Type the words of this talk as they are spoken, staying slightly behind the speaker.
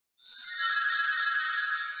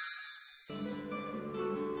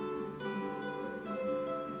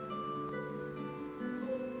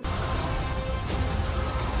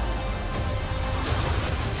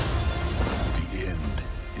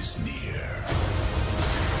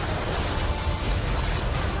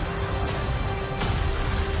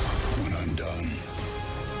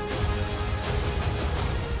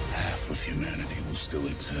still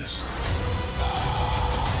exist.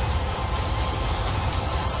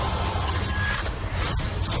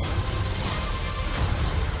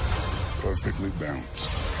 Perfectly balanced.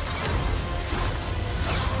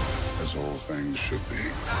 As all things should be.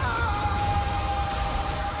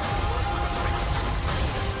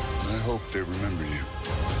 I hope they remember you.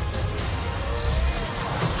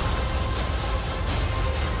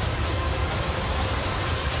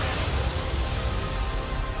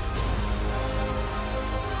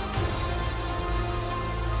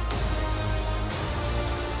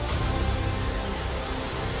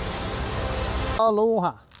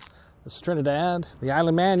 Aloha. This is Trinidad, the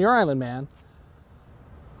Island Man, your Island Man.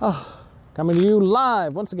 Coming to you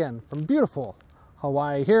live once again from beautiful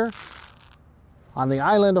Hawaii here on the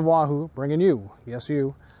island of Oahu, bringing you, yes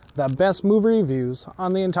you, the best movie reviews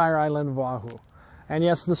on the entire island of Oahu. And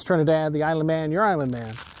yes, this is Trinidad, the Island Man, your Island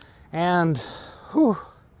Man. And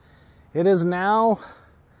it is now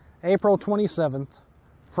April 27th,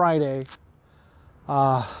 Friday,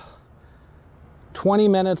 20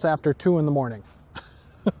 minutes after 2 in the morning.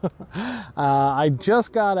 I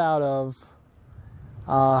just got out of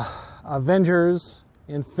Avengers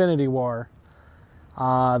Infinity War,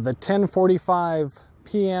 the 10:45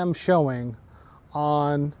 p.m. showing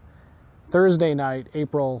on Thursday night,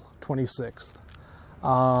 April 26th.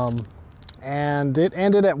 And it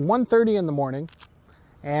ended at 1:30 in the morning,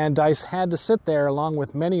 and I had to sit there along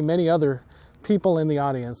with many, many other people in the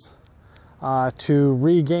audience to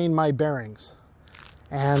regain my bearings.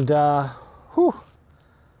 And it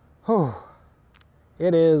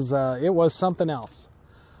was something else.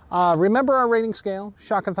 Remember our rating scale?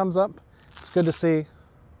 Shock and thumbs up. It's good to see.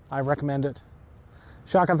 I recommend it.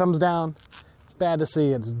 Shock and thumbs down. It's bad to see.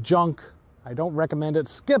 It's junk. I don't recommend it.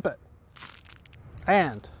 Skip it.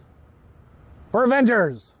 And for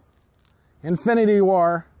Avengers Infinity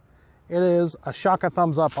War, it is a shock and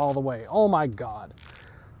thumbs up all the way. Oh my God.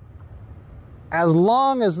 As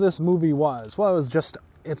long as this movie was, well,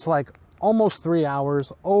 it's like almost 3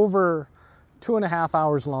 hours, over 2.5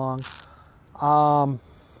 hours long.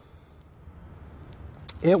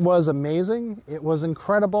 It was amazing. It was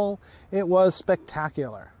incredible. It was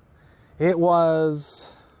spectacular. It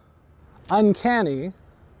was uncanny,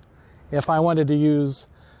 if I wanted to use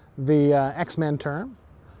the X-Men term.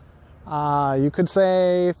 You could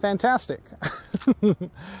say fantastic,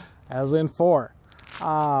 as in 4.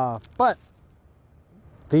 But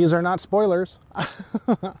these are not spoilers.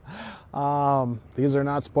 These are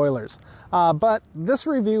not spoilers. But this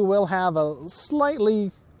review will have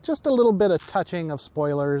just a little bit of touching of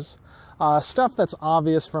spoilers. Stuff that's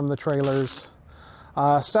obvious from the trailers.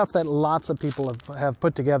 Stuff that lots of people have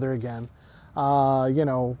put together again,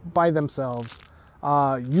 by themselves.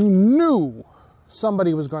 You knew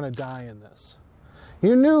somebody was going to die in this.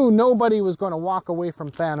 You knew nobody was going to walk away from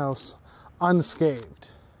Thanos unscathed.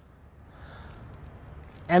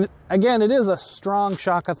 And again, it is a strong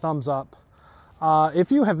shock of thumbs up. If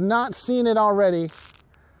you have not seen it already,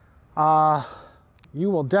 you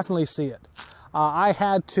will definitely see it. I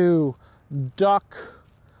had to duck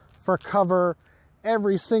for cover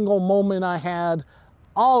every single moment I had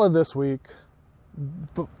all of this week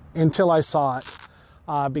until I saw it,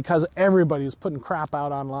 because everybody's putting crap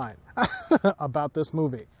out online about this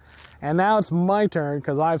movie. And now it's my turn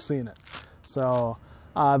because I've seen it. So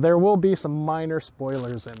there will be some minor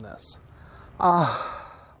spoilers in this.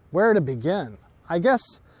 Where to begin? I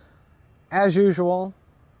guess, as usual,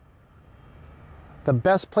 the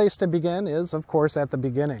best place to begin is, of course, at the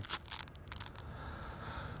beginning.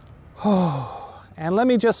 And let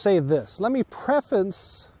me just say this. Let me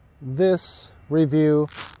preface this review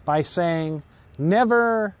by saying,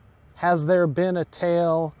 never has there been a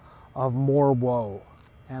tale of more woe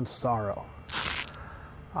and sorrow.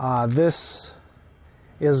 This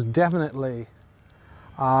is definitely,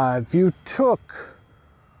 if you took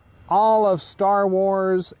all of Star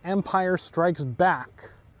Wars Empire Strikes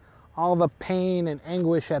Back, all the pain and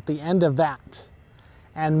anguish at the end of that,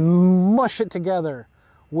 and mush it together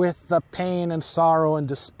with the pain and sorrow and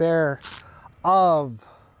despair of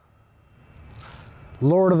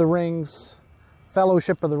Lord of the Rings,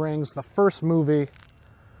 Fellowship of the Rings, the first movie,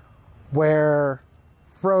 where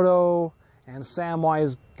Frodo and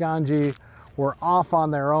Samwise Gamgee were off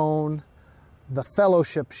on their own, the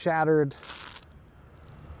Fellowship shattered,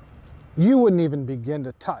 you wouldn't even begin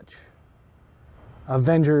to touch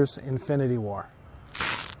Avengers Infinity War.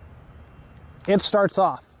 It starts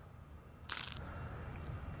off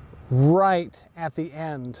right at the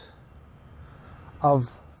end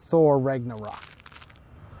of Thor Ragnarok,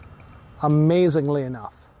 amazingly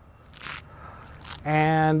enough.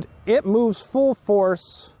 And it moves full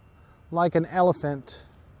force like an elephant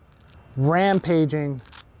rampaging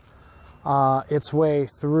its way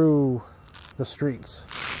through the streets.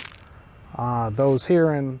 Those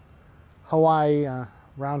here in Hawaii,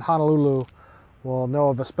 around Honolulu, will know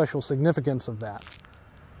of a special significance of that,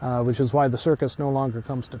 which is why the circus no longer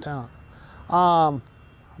comes to town.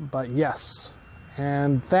 But yes,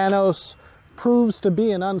 and Thanos proves to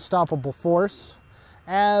be an unstoppable force,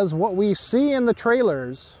 as what we see in the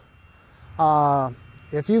trailers.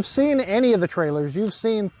 If you've seen any of the trailers, you've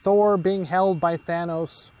seen Thor being held by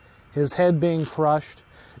Thanos, his head being crushed.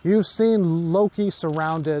 You've seen Loki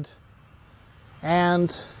surrounded,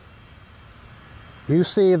 and you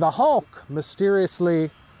see the Hulk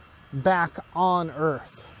mysteriously back on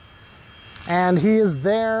Earth. And he is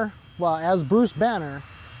there, well, as Bruce Banner,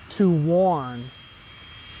 to warn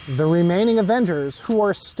the remaining Avengers who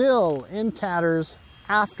are still in tatters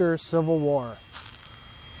after Civil War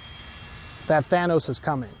that Thanos is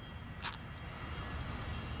coming.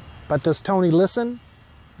 But does Tony listen?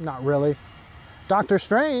 Not really. Doctor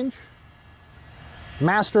Strange,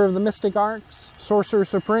 master of the mystic arts, sorcerer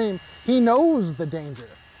supreme, he knows the danger.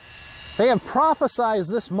 They have prophesied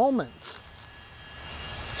this moment,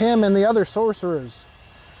 him and the other sorcerers,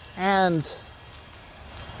 and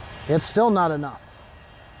it's still not enough.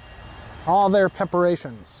 All their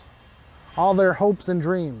preparations, all their hopes and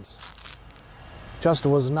dreams, just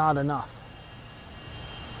was not enough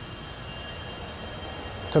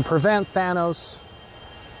to prevent Thanos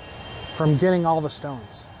from getting all the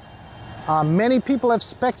stones. Many people have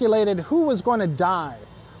speculated who was going to die.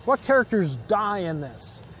 What characters die in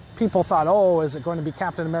this? People thought, oh, is it going to be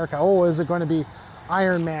Captain America? Oh, is it going to be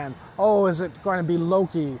Iron Man? Oh, is it going to be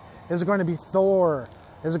Loki? Is it going to be Thor?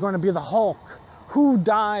 Is it going to be the Hulk? Who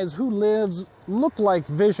dies? Who lives? Look like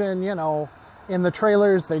Vision, you know, in the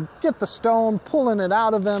trailers. They get the stone, pulling it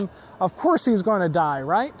out of him. Of course he's going to die,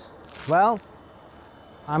 right? Well,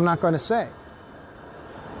 I'm not going to say.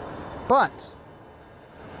 But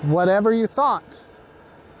whatever you thought,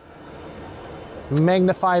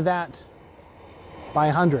 magnify that by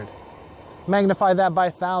 100. Magnify that by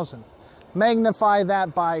 1,000. Magnify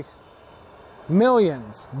that by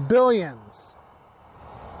millions, billions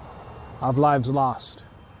of lives lost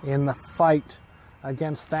in the fight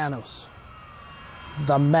against Thanos,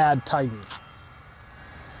 the Mad Titan.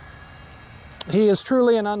 He is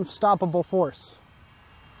truly an unstoppable force,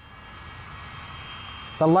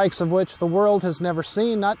 the likes of which the world has never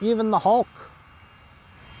seen, not even the Hulk,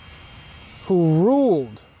 who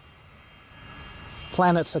ruled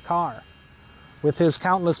planet Sakaar with his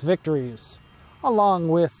countless victories, along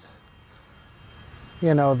with,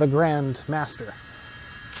 you know, the Grand Master.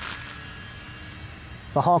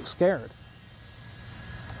 The Hulk's scared.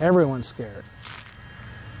 Everyone's scared.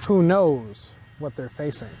 Who knows what they're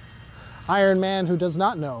facing? Iron Man, who does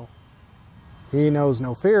not know, he knows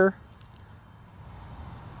no fear,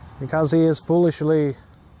 because he is foolishly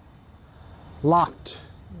locked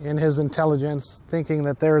in his intelligence, thinking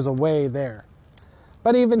that there is a way there.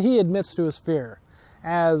 But even he admits to his fear,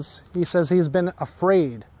 as he says he's been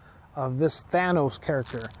afraid of this Thanos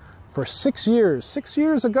character for 6 years. 6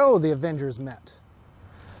 years ago, the Avengers met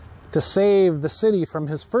to save the city from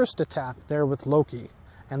his first attack there with Loki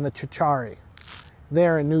and the Chitauri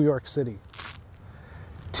there in New York City.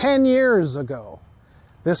 10 years ago,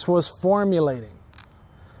 this was formulating,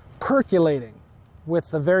 percolating with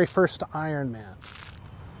the very first Iron Man.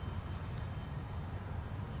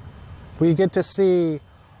 We get to see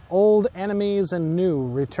old enemies and new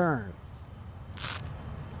return.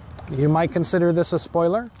 You might consider this a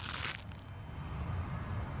spoiler,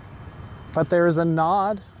 but there is a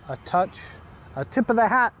nod, a touch, a tip of the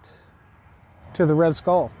hat to the Red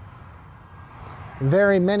Skull.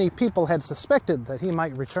 Very many people had suspected that he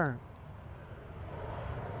might return.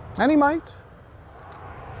 And he might,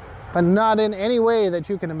 but not in any way that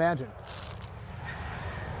you can imagine.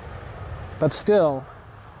 But still,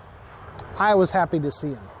 I was happy to see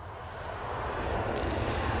him.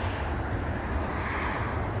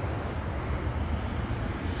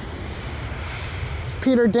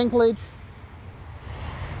 Peter Dinklage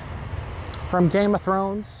from Game of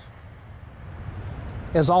Thrones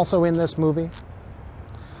is also in this movie.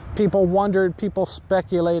 People wondered, people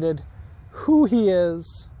speculated who he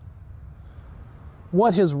is,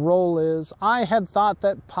 what his role is. I had thought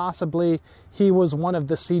that possibly he was one of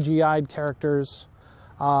the CGI'd characters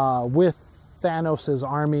with Thanos'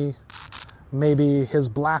 army, maybe his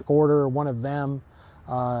Black Order, one of them,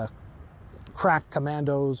 crack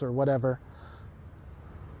commandos or whatever.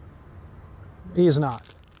 He's not.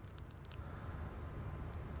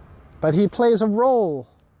 But he plays a role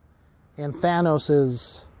in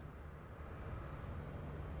Thanos'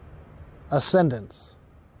 ascendance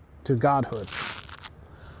to godhood.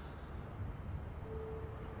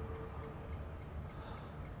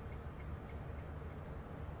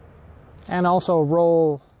 And also a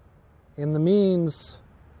role in the means,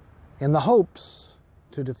 in the hopes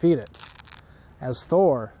to defeat it, as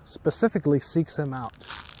Thor specifically seeks him out.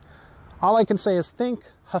 All I can say is think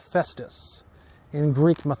Hephaestus in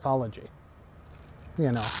Greek mythology.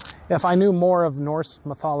 You know, if I knew more of Norse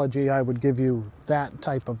mythology, I would give you that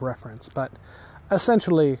type of reference. But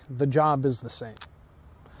essentially, the job is the same.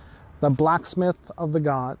 The blacksmith of the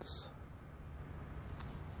gods.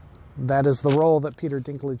 That is the role that Peter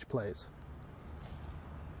Dinklage plays.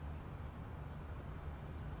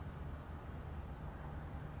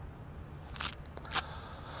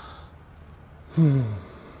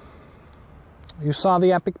 You saw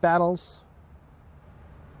the epic battles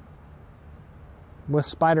with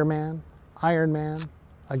Spider-Man, Iron Man,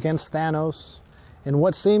 against Thanos, in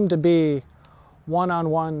what seemed to be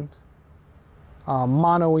one-on-one,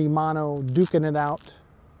 mano-y-mano, duking it out.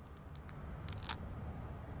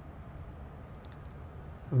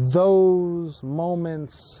 Those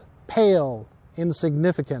moments pale in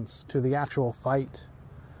significance to the actual fight,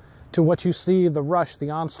 to what you see, the rush, the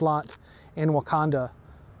onslaught in Wakanda.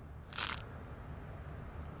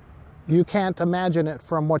 You can't imagine it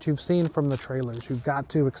from what you've seen from the trailers. You've got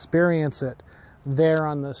to experience it there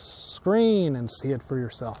on the screen and see it for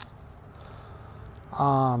yourself.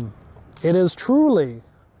 It is truly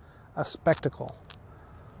a spectacle.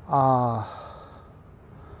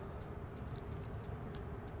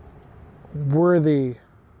 Worthy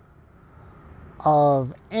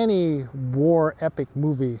of any war epic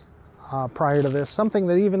movie prior to this. Something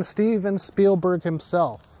that even Steven Spielberg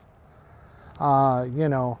himself, you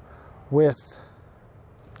know, with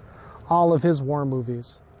all of his war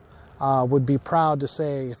movies, would be proud to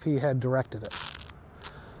say if he had directed it.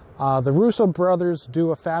 The Russo brothers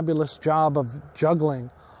do a fabulous job of juggling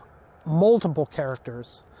multiple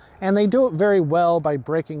characters, and they do it very well by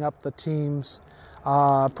breaking up the teams,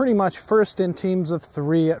 pretty much first in teams of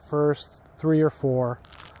 3 at first, 3 or 4,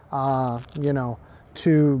 you know,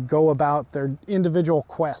 to go about their individual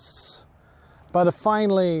quests. But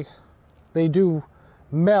finally, they do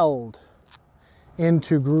meld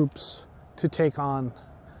into groups to take on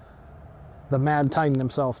the Mad Titan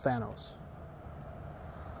himself, Thanos.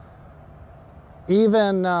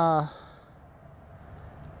 Even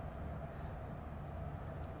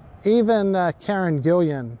Karen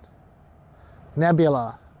Gillan,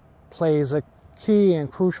 Nebula, plays a key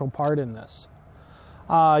and crucial part in this.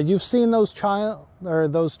 You've seen those child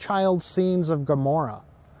scenes of Gamora.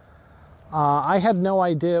 I had no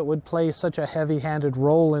idea it would play such a heavy-handed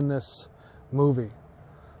role in this movie.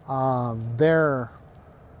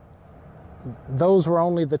 Those were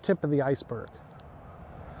only the tip of the iceberg.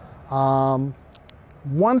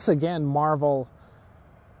 Once again, Marvel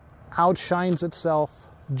outshines itself,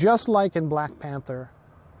 just like in Black Panther.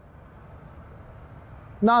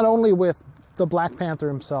 Not only with the Black Panther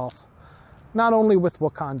himself, not only with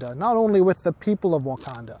Wakanda, not only with the people of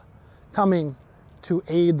Wakanda coming to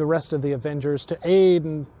aid the rest of the Avengers, to aid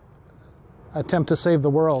and attempt to save the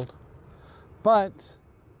world, but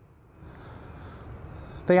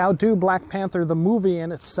they outdo Black Panther, the movie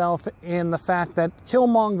in itself, in the fact that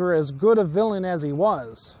Killmonger, as good a villain as he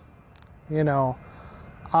was, you know,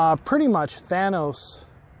 pretty much Thanos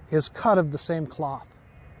is cut of the same cloth.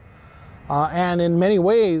 And in many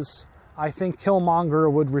ways, I think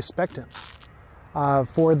Killmonger would respect him.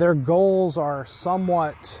 For their goals are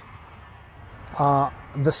somewhat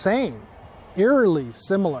the same, eerily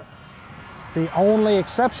similar. The only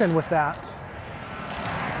exception with that,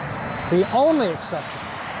 the only exception,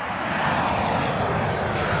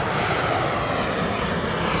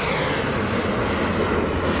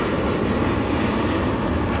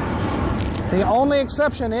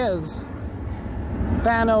 is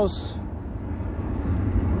Thanos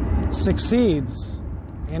succeeds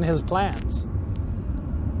in his plans,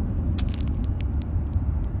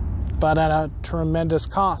 but at a tremendous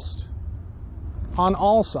cost on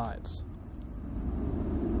all sides.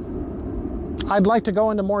 I'd like to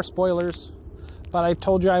go into more spoilers, but I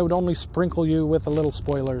told you I would only sprinkle you with a little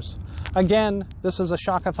spoilers. Again, this is a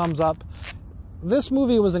shock a thumbs up. This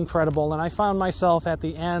movie was incredible, and I found myself at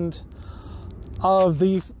the end of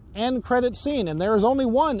the end credit scene, and there is only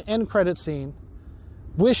one end credit scene,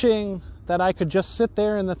 wishing that I could just sit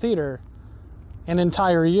there in the theater an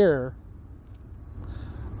entire year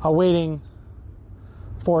awaiting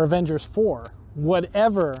for Avengers 4,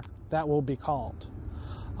 whatever that will be called.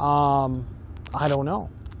 I don't know.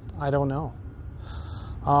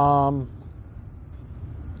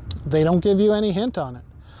 They don't give you any hint on it.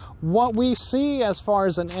 what we see as far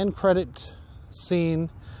as an end credit scene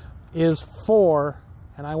is for,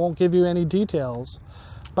 and I won't give you any details,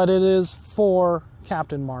 but it is for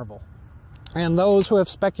Captain Marvel. And those who have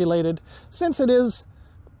speculated, since it is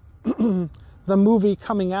the movie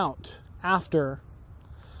coming out after,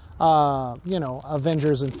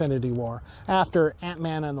 Avengers Infinity War, after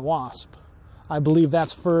Ant-Man and the Wasp, I believe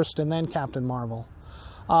that's first and then Captain Marvel.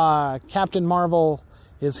 Captain Marvel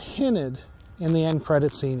is hinted in the end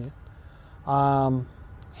credit scene.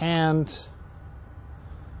 And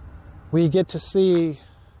we get to see,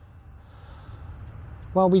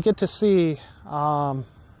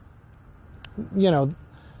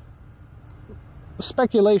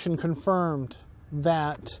 speculation confirmed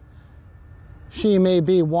that she may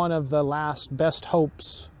be one of the last best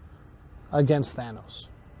hopes against Thanos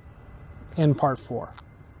in Part 4.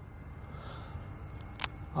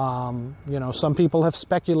 Some people have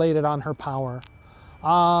speculated on her power.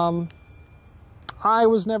 I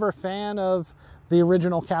was never a fan of the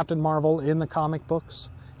original Captain Marvel in the comic books,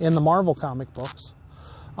 in the Marvel comic books.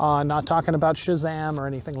 Not talking about Shazam or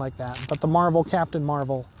anything like that, but the Marvel Captain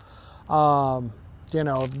Marvel. The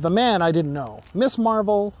man I didn't know. Miss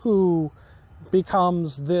Marvel, who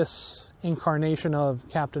becomes this incarnation of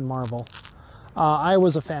Captain Marvel, I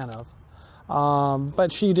was a fan of.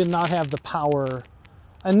 But she did not have the power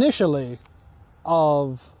initially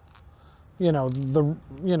of,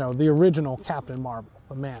 the original Captain Marvel,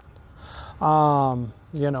 the man.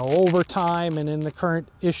 Over time and in the current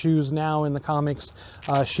issues now in the comics,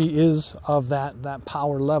 she is of that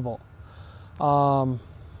power level.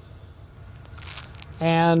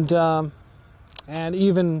 And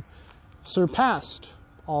even surpassed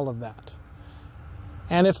all of that.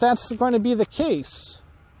 And if that's going to be the case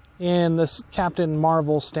in this Captain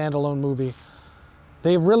Marvel standalone movie,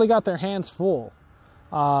 they've really got their hands full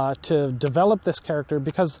to develop this character,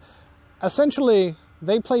 because essentially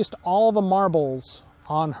they placed all the marbles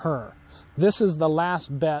on her. This is the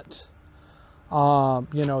last bet.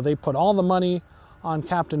 They put all the money on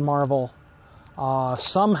Captain Marvel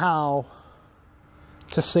somehow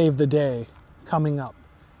to save the day coming up,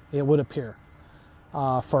 it would appear,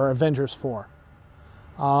 for Avengers 4.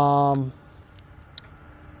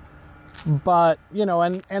 But,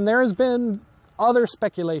 and there has been other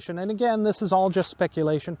speculation, and again, this is all just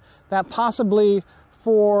speculation, that possibly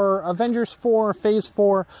for Avengers 4, Phase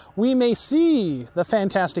 4, we may see the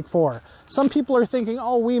Fantastic Four. Some people are thinking,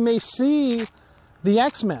 we may see the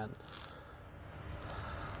X-Men.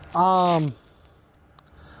 I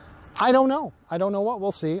don't know. I don't know what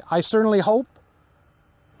we'll see. I certainly hope,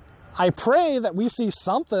 I pray that we see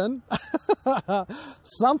something,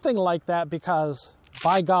 something like that, because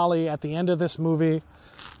by golly, at the end of this movie,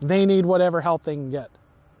 they need whatever help they can get.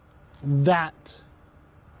 That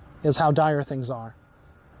is how dire things are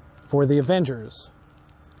for the Avengers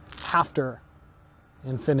after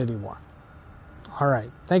Infinity War. All right.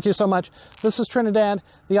 Thank you so much. This is Trinidad,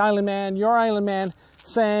 the Island Man, your Island Man,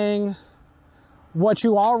 saying what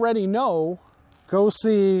you already know. Go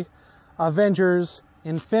see Avengers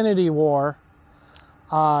Infinity War.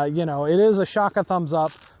 It is a shaka thumbs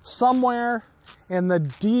up. Somewhere in the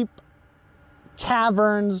deep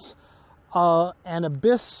caverns and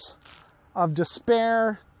abyss of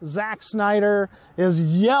despair, Zack Snyder is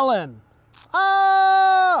yelling,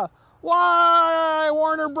 "Ah! Why,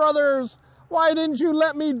 Warner Brothers? Why didn't you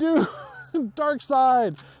let me do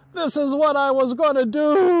Darkseid? This is what I was going to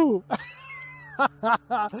do."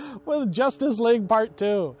 With Justice League Part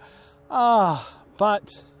 2.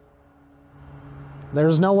 But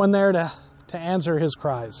there's no one there to answer his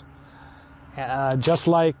cries. Just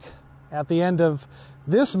like at the end of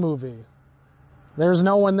this movie, there's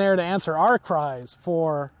no one there to answer our cries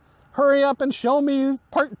for hurry up and show me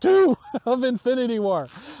Part 2 of Infinity War.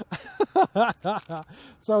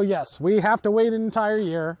 So yes, we have to wait an entire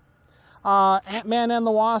year. Ant-Man and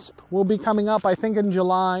the Wasp will be coming up, I think, in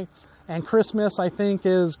July. And Christmas, I think,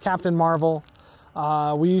 is Captain Marvel.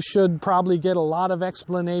 We should probably get a lot of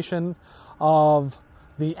explanation of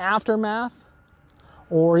the aftermath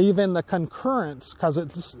or even the concurrence,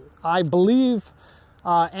 because I believe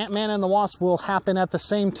Ant-Man and the Wasp will happen at the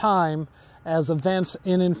same time as events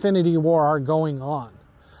in Infinity War are going on.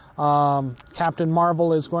 Captain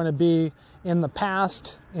Marvel is going to be in the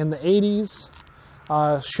past, in the 80s,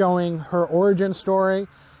 showing her origin story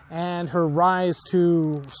and her rise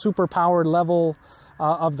to superpowered level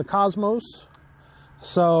of the cosmos.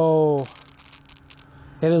 So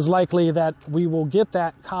it is likely that we will get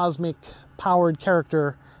that cosmic powered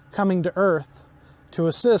character coming to Earth to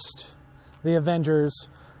assist the Avengers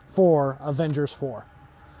for Avengers 4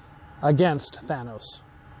 against Thanos.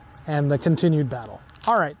 and the continued battle.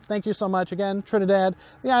 All right, thank you so much again, Trinidad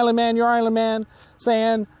the Island Man, your Island Man,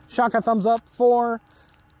 saying shaka thumbs up for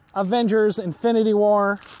Avengers Infinity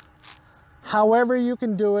War. However you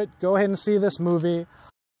can do it, go ahead and see this movie.